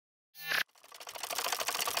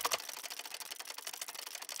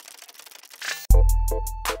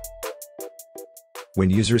When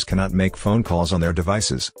users cannot make phone calls on their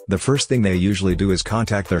devices, the first thing they usually do is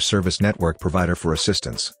contact their service network provider for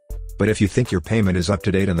assistance. But if you think your payment is up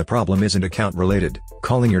to date and the problem isn't account related,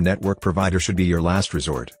 calling your network provider should be your last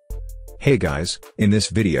resort. Hey guys, in this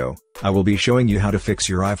video, I will be showing you how to fix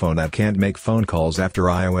your iPhone that can't make phone calls after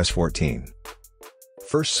iOS 14.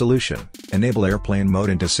 First solution, enable airplane mode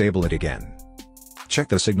and disable it again. Check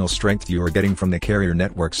the signal strength you are getting from the carrier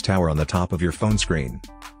network's tower on the top of your phone screen.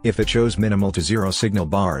 If it shows minimal to zero signal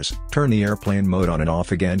bars, turn the airplane mode on and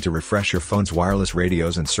off again to refresh your phone's wireless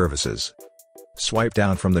radios and services. Swipe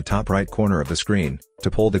down from the top right corner of the screen, to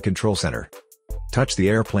pull the control center. Touch the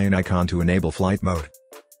airplane icon to enable flight mode.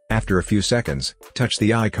 After a few seconds, touch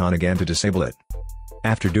the icon again to disable it.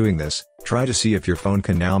 After doing this, try to see if your phone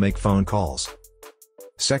can now make phone calls.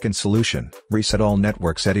 Second solution, reset all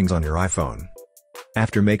network settings on your iPhone.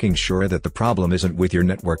 After making sure that the problem isn't with your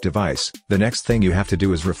network device, the next thing you have to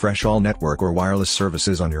do is refresh all network or wireless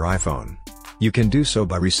services on your iPhone. You can do so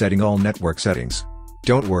by resetting all network settings.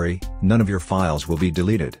 Don't worry, none of your files will be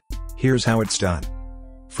deleted. Here's how it's done.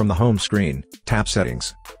 From the home screen, tap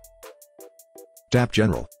Settings. Tap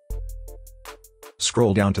General.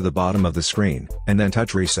 Scroll down to the bottom of the screen, and then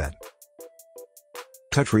touch Reset.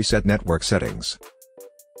 Touch Reset Network Settings.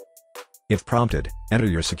 If prompted, enter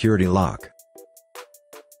your security lock.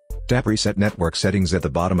 Tap Reset Network Settings at the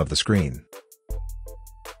bottom of the screen.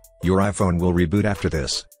 Your iPhone will reboot after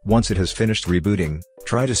this. Once it has finished rebooting,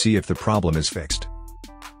 try to see if the problem is fixed.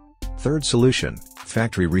 Third solution,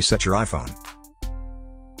 factory reset your iPhone.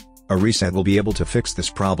 A reset will be able to fix this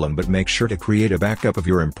problem, but make sure to create a backup of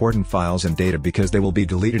your important files and data because they will be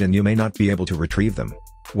deleted and you may not be able to retrieve them.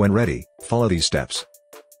 When ready, follow these steps.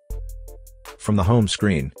 From the home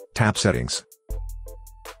screen, tap Settings.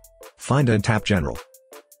 Find and tap General.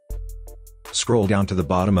 Scroll down to the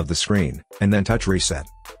bottom of the screen, and then touch Reset.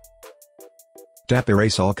 Tap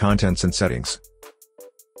Erase all contents and settings.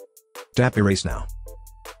 Tap Erase now.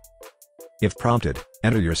 If prompted,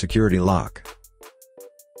 enter your security lock.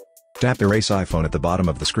 Tap Erase iPhone at the bottom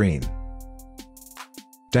of the screen.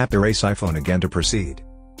 Tap Erase iPhone again to proceed.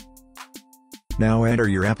 Now enter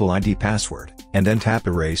your Apple ID password, and then tap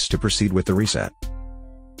Erase to proceed with the reset.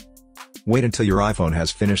 Wait until your iPhone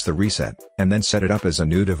has finished the reset, and then set it up as a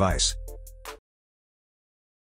new device.